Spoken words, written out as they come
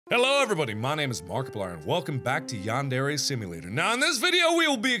Hello everybody, my name is Markiplier and welcome back to Yandere Simulator. Now in this video we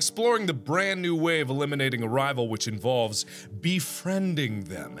will be exploring the brand new way of eliminating a rival, which involves befriending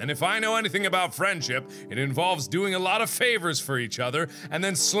them. And if I know anything about friendship, it involves doing a lot of favors for each other and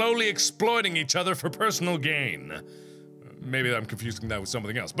then slowly exploiting each other for personal gain. Maybe I'm confusing that with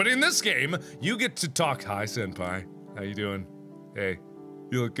something else. But in this game, you get to talk. Hi Senpai, how you doing? Hey,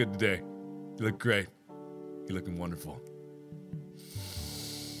 you look good today. You look great. You're looking wonderful.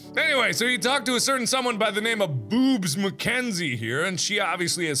 Anyway, so you talk to a certain someone by the name of Boobs Mackenzie here, and she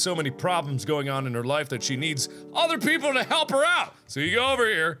obviously has so many problems going on in her life that she needs other people to help her out. So you go over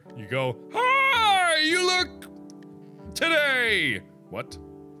here, you go, hi, you look today. What?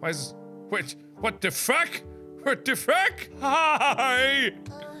 Why is, wait, what the fuck? What the fuck? Hi.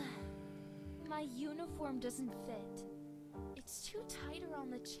 My uniform doesn't fit. It's too tight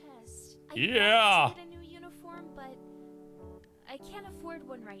around the chest. I Yeah. want to get a new uniform, but I can't afford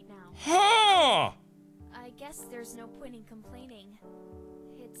one right now. Huh! I guess there's no point in complaining.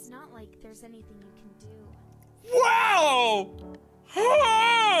 It's not like there's anything you can do. Wow!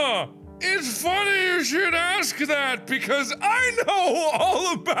 Huh! It's funny you should ask that because I know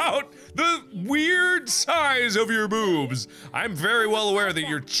all about the weird size of your boobs. I'm very well aware that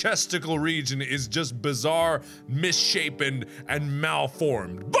your chesticle region is just bizarre, misshapen, and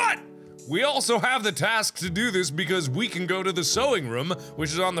malformed. But we also have the task to do this because we can go to the sewing room,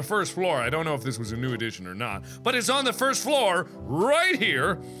 which is on the first floor. I don't know if this was a new addition or not, but it's on the first floor right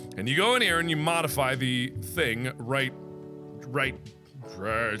here. And you go in here and you modify the thing right.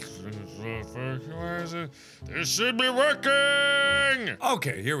 Where is it? This should be working!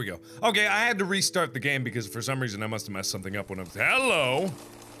 Okay, here we go. Okay, I had to restart the game because for some reason I must have messed something up when I was- Hello!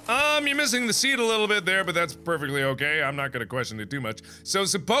 You're missing the seat a little bit there, but that's perfectly okay. I'm not gonna question it too much. So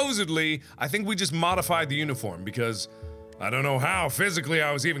supposedly, I think we just modified the uniform because I don't know how physically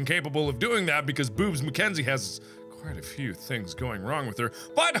I was even capable of doing that because Boobs Mackenzie has quite a few things going wrong with her,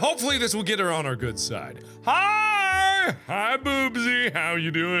 but hopefully this will get her on our good side. Hi! Hi, Boobsy, how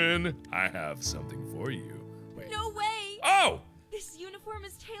you doing? I have something for you. Wait. No way! Oh! This uniform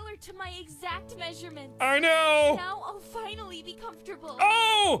is tailored to my exact measurements. I know! Now I'll finally be comfortable.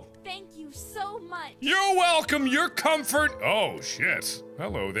 Oh! Thank you so much. You're welcome, your comfort- Oh, shit.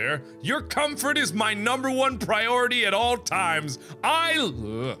 Hello there. Your comfort is my #1 priority at all times. I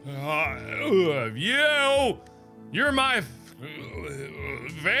love you! You're my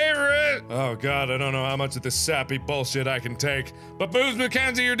favorite! Oh god, I don't know how much of this sappy bullshit I can take. But Boobs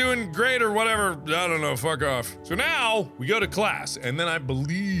Mackenzie, you're doing great or whatever. I don't know, fuck off. So now, we go to class, and then I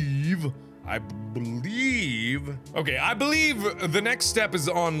believe the next step is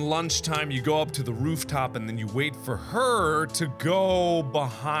on lunchtime. You go up to the rooftop and then you wait for her to go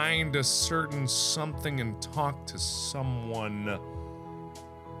behind a certain something and talk to someone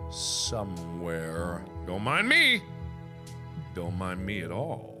somewhere. Don't mind me. Don't mind me at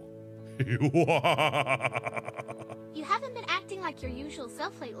all. You haven't been acting like your usual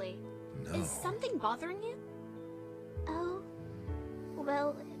self lately. No. Is something bothering you? Oh,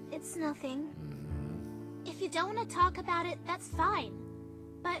 well, it's nothing. If you don't want to talk about it, that's fine.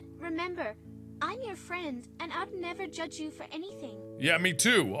 But remember, I'm your friend, and I'd never judge you for anything. Yeah, me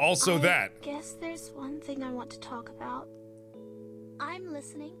too. Also that. I guess there's one thing I want to talk about. I'm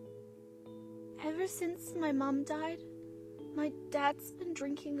listening. Ever since my mom died, my dad's been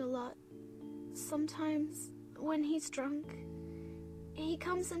drinking a lot. Sometimes, when he's drunk, he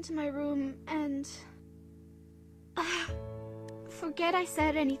comes into my room and... forget I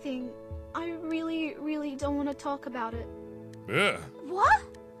said anything. I really don't want to talk about it. Ugh. What?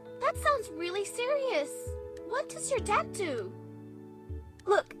 That sounds really serious. What does your dad do?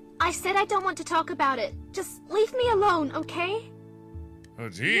 Look, I said I don't want to talk about it. Just leave me alone, okay? Oh, You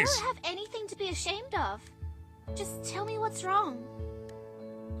jeez. don't have anything to be ashamed of. Just tell me what's wrong.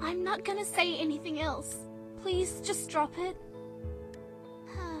 I'm not gonna say anything else. Please, just drop it.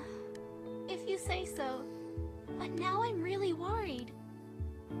 If you say so. But now I'm really worried.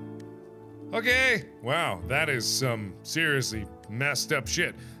 Okay. Wow, that is some seriously messed up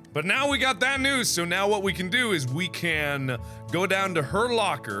shit. But now we got that news, so now what we can do is we can go down to her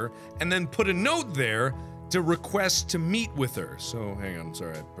locker and then put a note there to request to meet with her. So, hang on,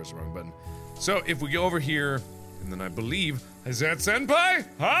 sorry, I pressed the wrong button. So, if we go over here, and then I believe, is that Senpai?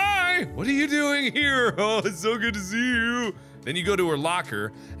 Hi! What are you doing here? Oh, it's so good to see you. Then you go to her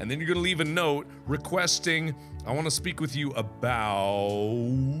locker, and then you're gonna leave a note requesting, I wanna speak with you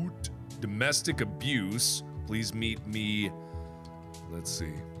about domestic abuse. Please meet me, let's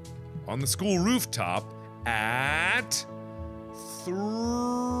see, on the school rooftop at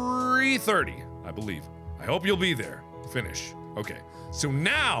 3:30, I believe. I hope you'll be there. Finish. Okay, so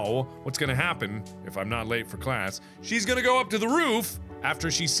now what's gonna happen if I'm not late for class? She's gonna go up to the roof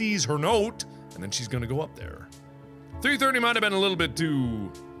after she sees her note, and then she's gonna go up there. 3:30 might have been a little bit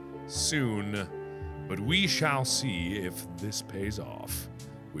too soon, but we shall see if this pays off,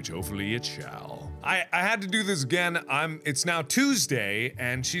 which hopefully it shall. I had to do this again. It's now Tuesday,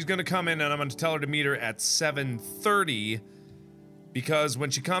 and she's gonna come in, and I'm gonna tell her to meet her at 7:30, because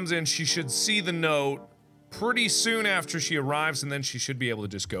when she comes in, she should see the note pretty soon after she arrives, and then she should be able to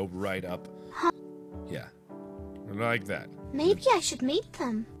just go right up. Yeah, like that. Maybe I should meet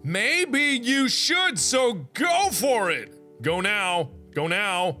them. Maybe you should, so go for it! Go now, go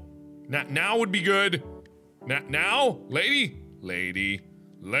now. Now would be good. Now? Lady? Lady.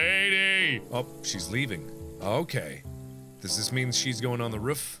 Oh, she's leaving. Okay. Does this mean she's going on the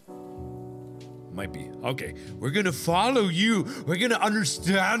roof? Might be. Okay, we're gonna follow you. We're gonna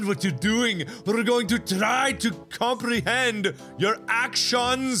understand what you're doing. We're going to try to comprehend your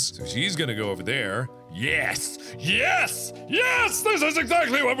actions. So she's gonna go over there. Yes! Yes! Yes! This is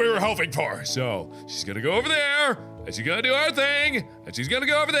exactly what we were hoping for. So she's gonna go over there, and she's gonna do her thing, and she's gonna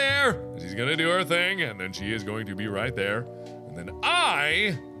go over there, and she's gonna do her thing, and then she is going to be right there. And then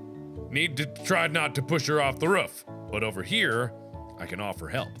I need to try not to push her off the roof. But over here, I can offer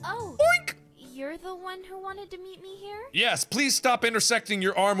help. Oh. Boink! You're the one who wanted to meet me here? Yes, please stop intersecting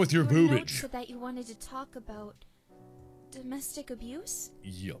your arm with your Your note boobage. said that you wanted to talk about domestic abuse?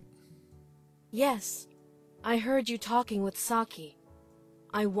 Yup. Yes, I heard you talking with Saki.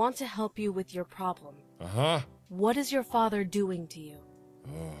 I want to help you with your problem. Uh-huh. What is your father doing to you?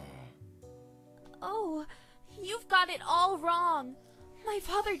 Oh, you've got it all wrong. My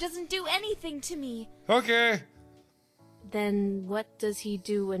father doesn't do anything to me. Okay. Then what does he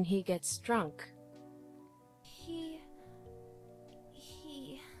do when he gets drunk?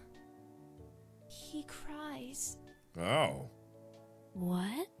 He cries. Oh.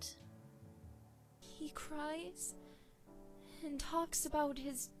 What? He cries and talks about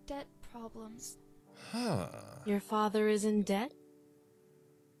his debt problems. Huh. Your father is in debt?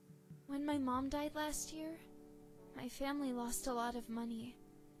 When my mom died last year, my family lost a lot of money.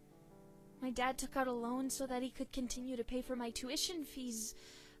 My dad took out a loan so that he could continue to pay for my tuition fees,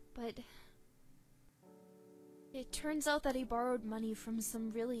 but it turns out that he borrowed money from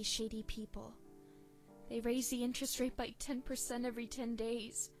some really shady people. They raise the interest rate by 10% every 10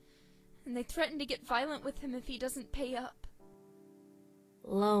 days, and they threaten to get violent with him if he doesn't pay up.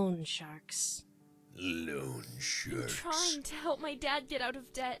 Loan sharks. Loan I'm trying to help my dad get out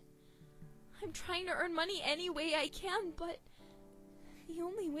of debt. I'm trying to earn money any way I can, but the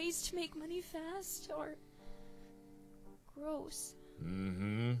only ways to make money fast are gross.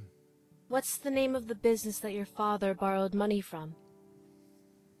 Mm-hmm. What's the name of the business that your father borrowed money from?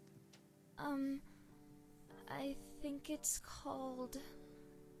 I think it's called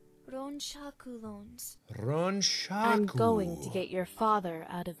Ronshaku loans. Ronshaku. I'm going to get your father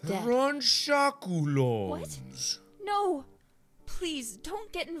out of debt. Ronshaku loans. What? No! Please,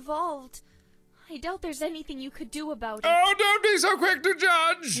 don't get involved. I doubt there's anything you could do about it. Oh, don't be so quick to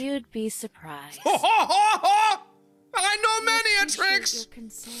judge! You'd be surprised. Ho ho ho ho! I know many a appreciate tricks! your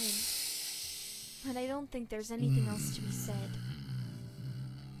concern, but I don't think there's anything else to be said.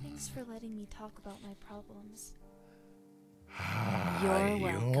 Thanks for letting me talk about my problems. You're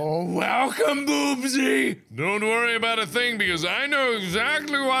welcome. You're welcome, Boobsy! Don't worry about a thing because I know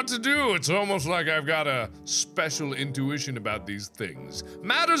exactly what to do. It's almost like I've got a special intuition about these things.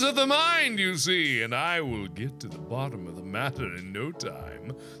 Matters of the mind, you see, and I will get to the bottom of the matter in no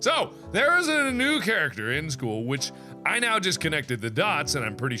time. So, there is a new character in school, which I now just connected the dots, and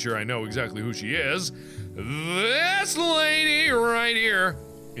I'm pretty sure I know exactly who she is. This lady right here.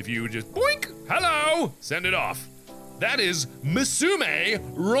 If you just boink, hello, send it off. That is Masume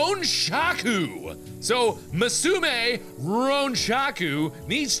Ronshaku. So Masume Ronshaku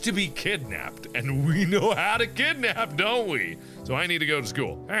needs to be kidnapped, and we know how to kidnap, don't we? So I need to go to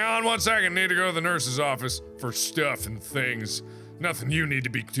school. Hang on one second, need to go to the nurse's office for stuff and things. Nothing you need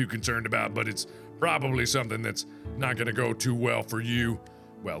to be too concerned about, but it's probably something that's not gonna go too well for you.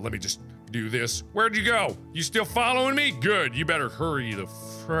 Well, let me just do this. Where'd you go? You still following me? Good, you better hurry the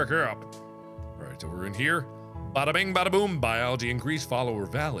frick up. All right, so we're in here. Bada bing, bada boom, biology increased, follower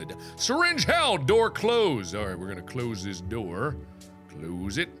valid. Syringe held, door closed. All right, we're gonna close this door.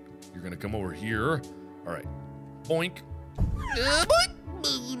 Close it. You're gonna come over here. All right, boink.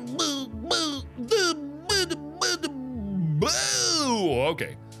 Boo!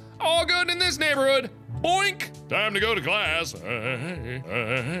 Okay, all good in this neighborhood. Boink! Time to go to class. Time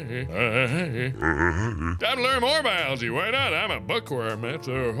to learn more biology. Why not? I'm a bookworm. It's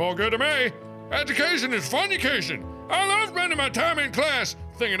all good to me. Education is funnication. I love spending my time in class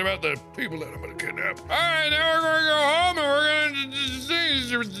thinking about the people that I'm gonna kidnap. All right, now we're gonna go home and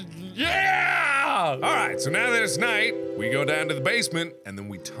we're gonna yeah! All right, so now that it's night, we go down to the basement and then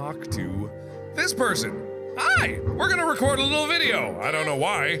we talk to this person. Hi, we're gonna record a little video. I don't know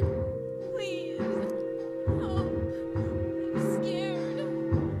why. Please. Oh, I'm scared.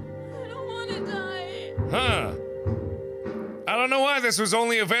 I don't want to die. Huh. I don't know why this was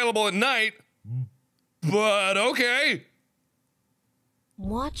only available at night, but okay.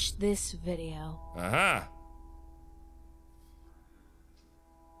 Watch this video. Uh-huh.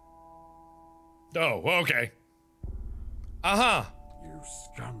 Oh, okay. Uh-huh. You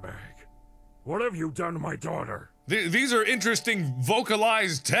scumbag. What have you done to my daughter? These are interesting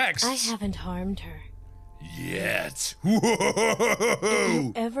vocalized texts. I haven't harmed her. Yet. If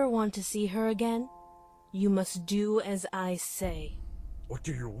you ever want to see her again, you must do as I say. What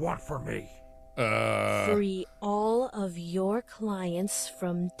do you want from me? Free all of your clients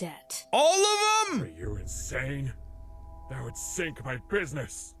from debt. All of them? Are you insane? That would sink my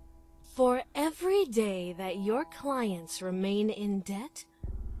business. For every day that your clients remain in debt,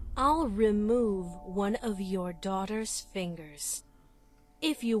 I'll remove one of your daughter's fingers.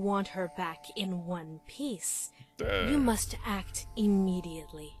 If you want her back in one piece, you must act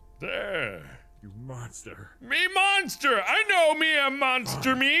immediately. There. You monster. Me monster! I know me a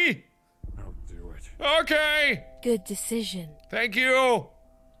monster, me! I'll do it. Okay! Good decision. Thank you!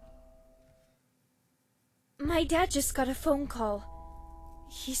 My dad just got a phone call.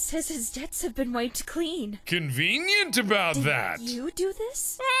 He says his debts have been wiped clean. Convenient about Did that. you do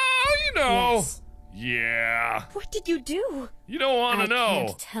this? Oh, you know. Yes. Yeah. What did you do? You don't want to I know.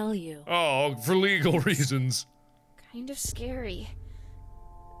 can't tell you. Oh, for legal reasons. Kind of scary.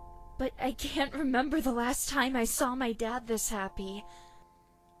 But I can't remember the last time I saw my dad this happy.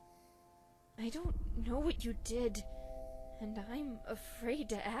 I don't know what you did, and I'm afraid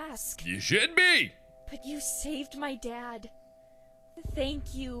to ask. You should be. But you saved my dad.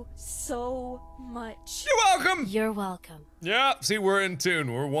 Thank you so much. You're welcome. You're welcome. Yeah, see, we're in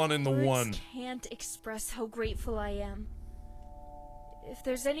tune. We're one in the Words one. can't express how grateful I am. If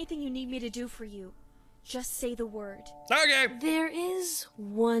there's anything you need me to do for you, just say the word. Okay. There is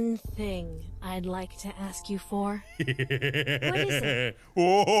one thing I'd like to ask you for. What is it?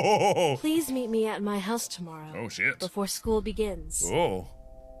 Oh. Please meet me at my house tomorrow. Oh, shit. Before school begins. Oh.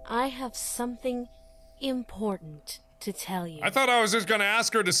 I have something important to tell you. I thought I was just gonna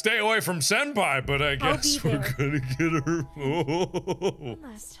ask her to stay away from Senpai, but I I'll guess be we're there. gonna get her. Oh. One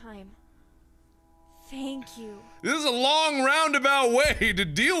last time. Thank you. This is a long roundabout way to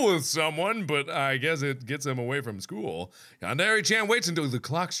deal with someone, but I guess it gets them away from school. Yandere-chan waits until the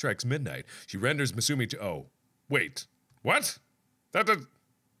clock strikes midnight. She renders Masumi to— oh. Wait. What?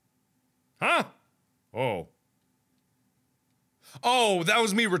 Huh? Oh. Oh, that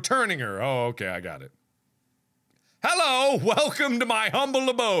was me returning her. Oh, okay, I got it. Hello, welcome to my humble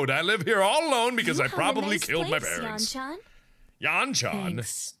abode. I live here all alone because You I have a probably nice killed my place, parents. Yan-chan. Yan-chan.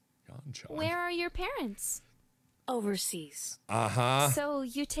 Thanks. Yan-chan. Where are your parents? Overseas. Uh-huh. So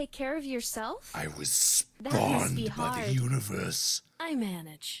you take care of yourself? I was That must be spawned by hard. the universe. I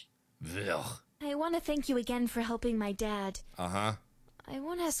manage. Ugh. I want to thank you again for helping my dad. Uh-huh. I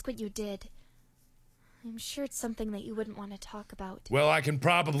won't ask what you did. I'm sure it's something that you wouldn't want to talk about. Well, I can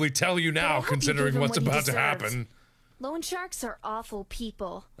probably tell you I now, hope you considering gave him what's what he about to deserved. happen. Loan sharks are awful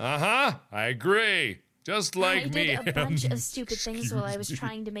people. Uh-huh. I agree. Just like I me. did a bunch of stupid things while I was Excuse me.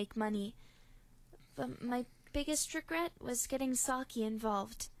 trying to make money. But my biggest regret was getting Saki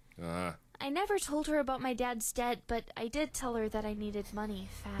involved. I never told her about my dad's debt, but I did tell her that I needed money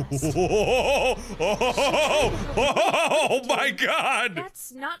fast. Oh my god!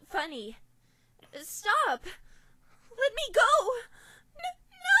 That's not funny. Stop! Let me go!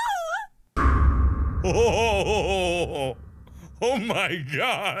 No! Oh my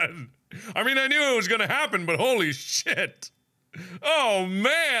god! I mean, I knew it was gonna happen, but holy shit! Oh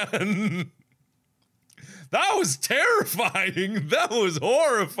man! That was terrifying! That was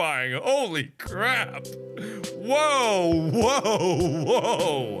horrifying! Holy crap! Whoa, whoa,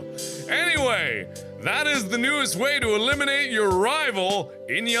 whoa! Anyway, that is the newest way to eliminate your rival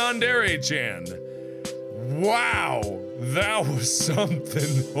in Yandere-chan. Wow, that was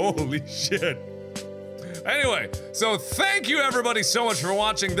something. Holy shit. Anyway, so thank you everybody so much for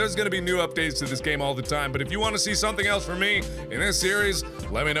watching. There's gonna be new updates to this game all the time, but if you want to see something else from me in this series,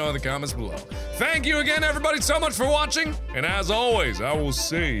 let me know in the comments below. Thank you again everybody so much for watching, and as always, I will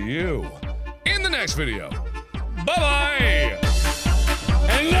see you in the next video. Bye-bye!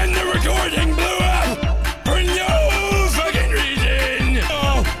 And then the recording blew up for no fucking reason.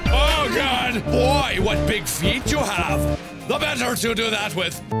 Oh God, why? My, what big feet you have! The better to do that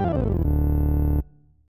with!